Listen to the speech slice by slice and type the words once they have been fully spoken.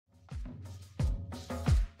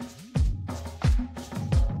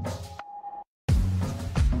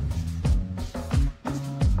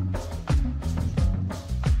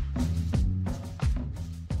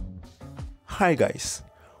Hi guys,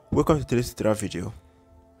 welcome to today's tutorial video.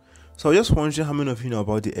 So I was just wondering how many of you know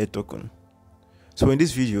about the Air token. So in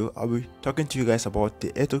this video, I'll be talking to you guys about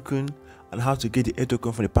the Air token and how to get the Air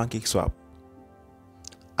token from the Pancake Swap.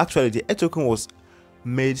 Actually, the Air token was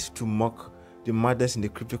made to mock the madness in the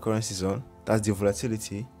cryptocurrency zone, that's the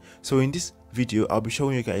volatility. So in this video, I'll be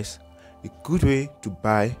showing you guys a good way to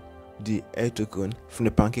buy the Air token from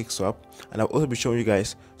the Pancake Swap, and I'll also be showing you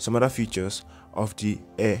guys some other features of the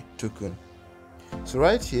Air token. So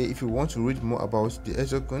right here, if you want to read more about the Air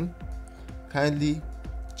token, kindly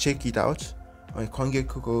check it out on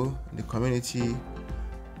CoinGecko in the community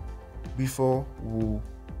before we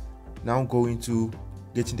now go into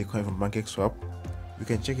getting the coin from Pancake Swap. You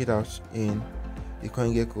can check it out in the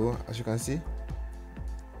CoinGecko. As you can see,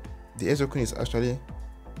 the Air token is actually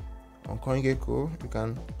on CoinGecko. You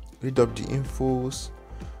can read up the infos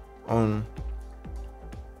on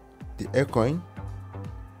the Air coin.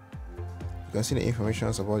 You can see the information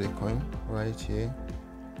about the coin right here.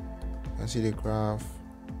 You can see the graph.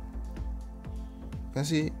 You can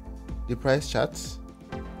see the price charts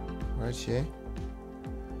right here.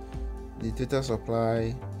 The total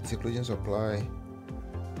supply, the closing supply,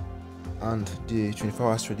 and the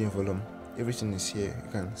 24 hours trading volume. Everything is here.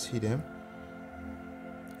 You can see them,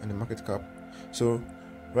 and the market cap. So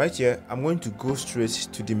right here, I'm going to go straight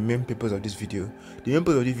to the main purpose of this video. The main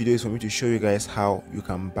purpose of this video is for me to show you guys how you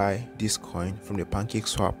can buy this coin from the Pancake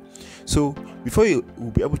Swap. So before you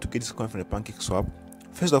will be able to get this coin from the Pancake Swap,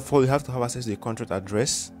 first of all, you have to have access to the contract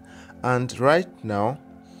address. And right now,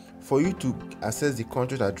 for you to access the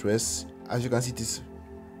contract address, as you can see, it is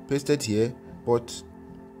pasted here, but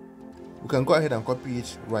we can go ahead and copy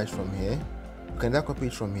it right from here. You can either copy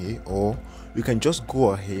it from here, or you can just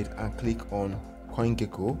go ahead and click on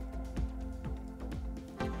CoinGecko,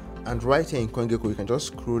 and right here in CoinGecko you can just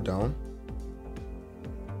scroll down.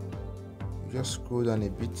 You just scroll down a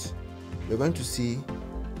bit, you're going to see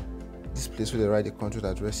this place where they write the contract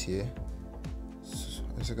address here. So,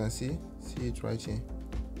 as you can see it right here.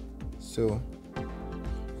 So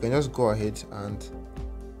you can just go ahead and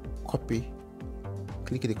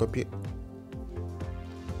click the copy.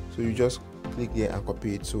 So you just click here and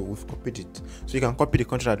copy it. So we've copied it. So you can copy the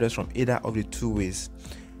contract address from either of the two ways.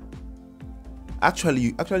 Actually,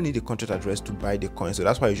 you need the contract address to buy the coin, so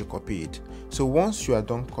that's why you should copy it. So once you are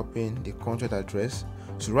done copying the contract address,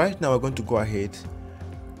 so right now we're going to go ahead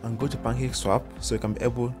and go to Pancake Swap, so you can be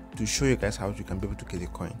able to show you guys how you can be able to get the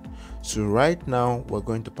coin. So right now we're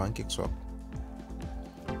going to Pancake Swap.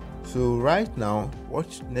 So right now,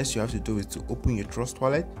 what next you have to do is to open your Trust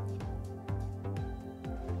wallet.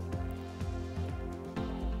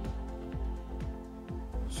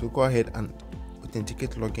 So go ahead and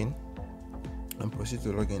authenticate login and proceed to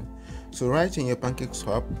login. So right in your Pancake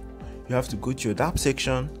Swap, you have to go to your dApp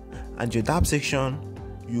section, and your dApp section,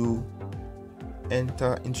 you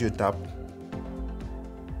enter into your dApp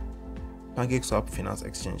Pancake Swap Finance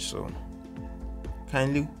Exchange. So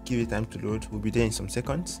kindly give it time to load. We'll be there in some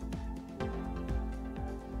seconds.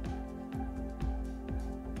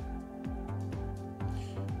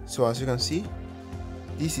 So as you can see,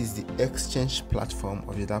 this is the exchange platform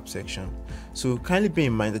of the dApp section. So kindly bear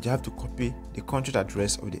in mind that you have to copy the contract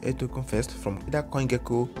address of the Air token first from either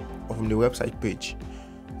CoinGecko or from the website page.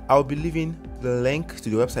 I'll be leaving the link to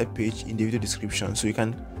the website page in the video description, so you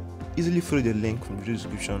can easily follow the link from the video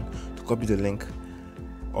description to copy the link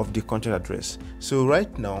of the contract address. So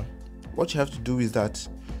right now, what you have to do is that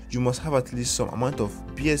you must have at least some amount of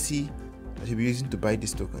BSC that you'll be using to buy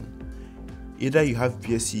this token. Either you have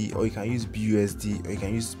BSC, or you can use BUSD, or you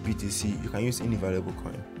can use BTC. You can use any valuable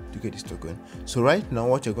coin to get this token. So right now,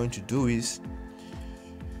 what you're going to do is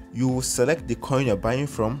you will select the coin you're buying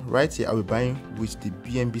from. Right here, I'll be buying with the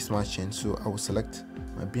BNB Smart Chain, so I will select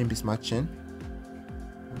my BNB Smart Chain.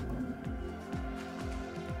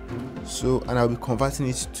 So, and I'll be converting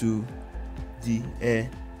it to the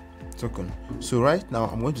Air token. So right now,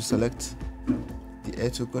 I'm going to select the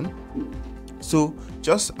Air token. So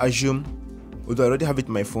just assume, although I already have it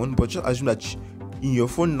in my phone, but just assume that in your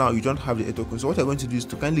phone now you don't have the Air token. So what you're going to do is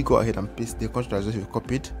to kindly go ahead and paste the contract address you've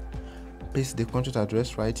copied. Paste the contract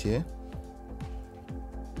address right here.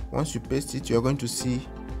 Once you paste it, you're going to see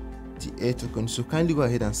the Air token. So kindly go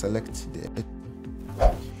ahead and select the Air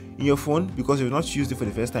token. In your phone, because you've not used it for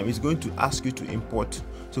the first time, it's going to ask you to import.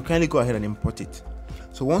 So kindly go ahead and import it.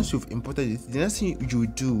 So once you've imported it, the next thing you will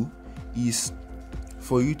do is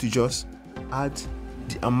for you to just add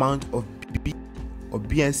the amount of or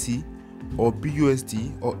BNC or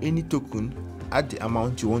BUSD or any token at the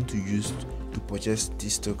amount you want to use to purchase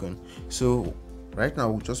this token. So right now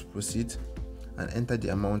we'll just proceed and enter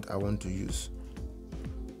the amount I want to use.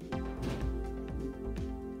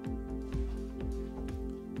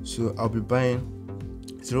 So I'll be buying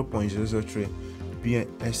 0.003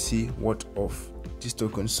 BNC worth of this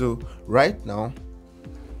token. So right now,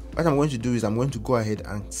 what I'm going to do is I'm going to go ahead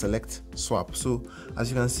and select swap. So as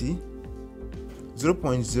you can see,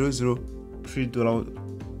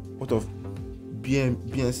 $0.003 worth of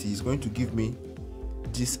BNC is going to give me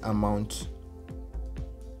this amount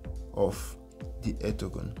of the Air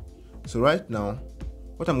token. So right now,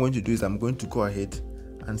 what I'm going to do is I'm going to go ahead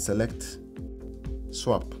and select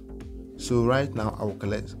swap. So right now I will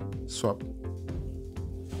collect swap.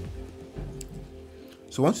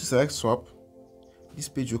 So once you select swap, this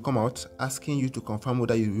page will come out asking you to confirm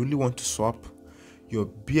whether you really want to swap your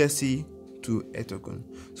BSC to Air token.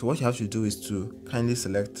 So what you have to do is to kindly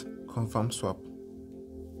select confirm swap.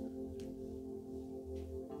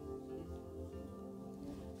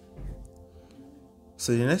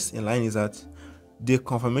 So the next in line is that the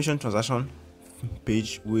confirmation transaction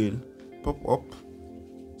page will pop up.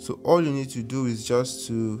 So all you need to do is just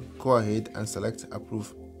to go ahead and select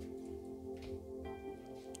approve.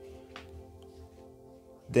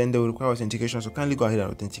 Then they will require authentication, so kindly go ahead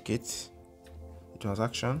and authenticate the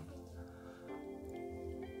transaction.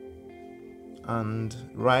 And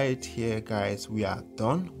right here, guys, we are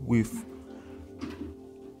done with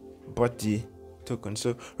bought the token.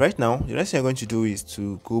 So right now, the next thing you're going to do is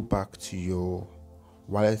to go back to your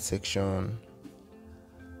wallet section,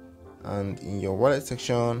 and in your wallet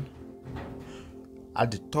section,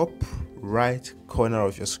 at the top right corner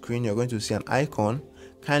of your screen, you're going to see an icon.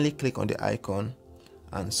 Kindly click on the icon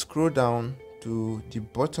and scroll down to the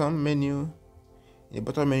bottom menu. In the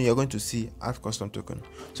bottom menu, you're going to see add custom token.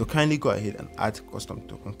 So kindly go ahead and add custom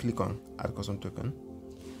token. Click on add custom token.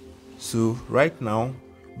 So right now,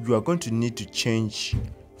 you are going to need to change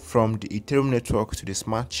from the Ethereum network to the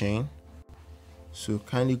smart chain. So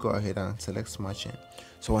kindly go ahead and select smart chain.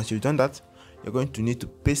 So once you've done that, you're going to need to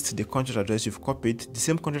paste the contract address you've copied, the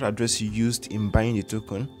same contract address you used in buying the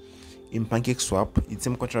token in PancakeSwap. It's the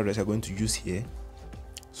same contract address you're going to use here.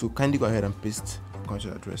 So kindly go ahead and paste the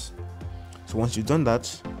contract address. So once you've done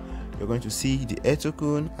that, you're going to see the Air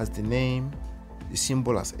token as the name, the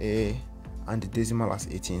symbol as Air, and the decimal as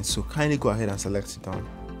 18. So kindly go ahead and select it down.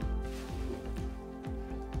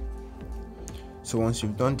 So once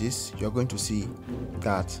you've done this, you're going to see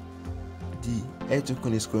that the Air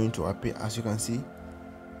token is going to appear. As you can see,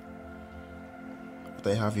 what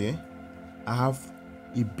I have here, I have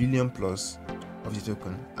 1 billion plus of the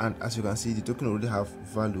token, and as you can see, the token already have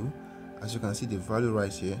value. As you can see, the value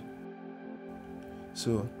right here.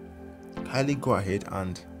 So kindly go ahead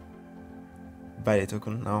and buy the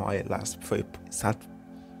token now at last before it start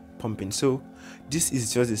pumping. So this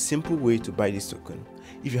is just a simple way to buy this token.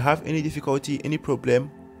 If you have any difficulty, any problem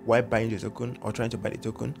while buying the token or trying to buy the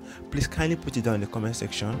token, please kindly put it down in the comment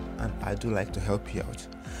section, and I do like to help you out.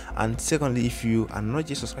 And secondly, if you are not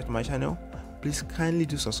yet subscribed to my channel, please kindly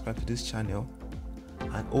do subscribe to this channel,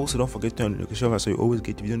 and also don't forget to turn on the notification bell so you always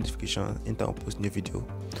get video notifications anytime I post a new video.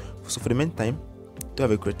 So for the meantime, do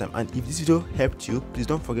have a great time, and if this video helped you, please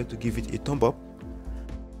don't forget to give it a thumb up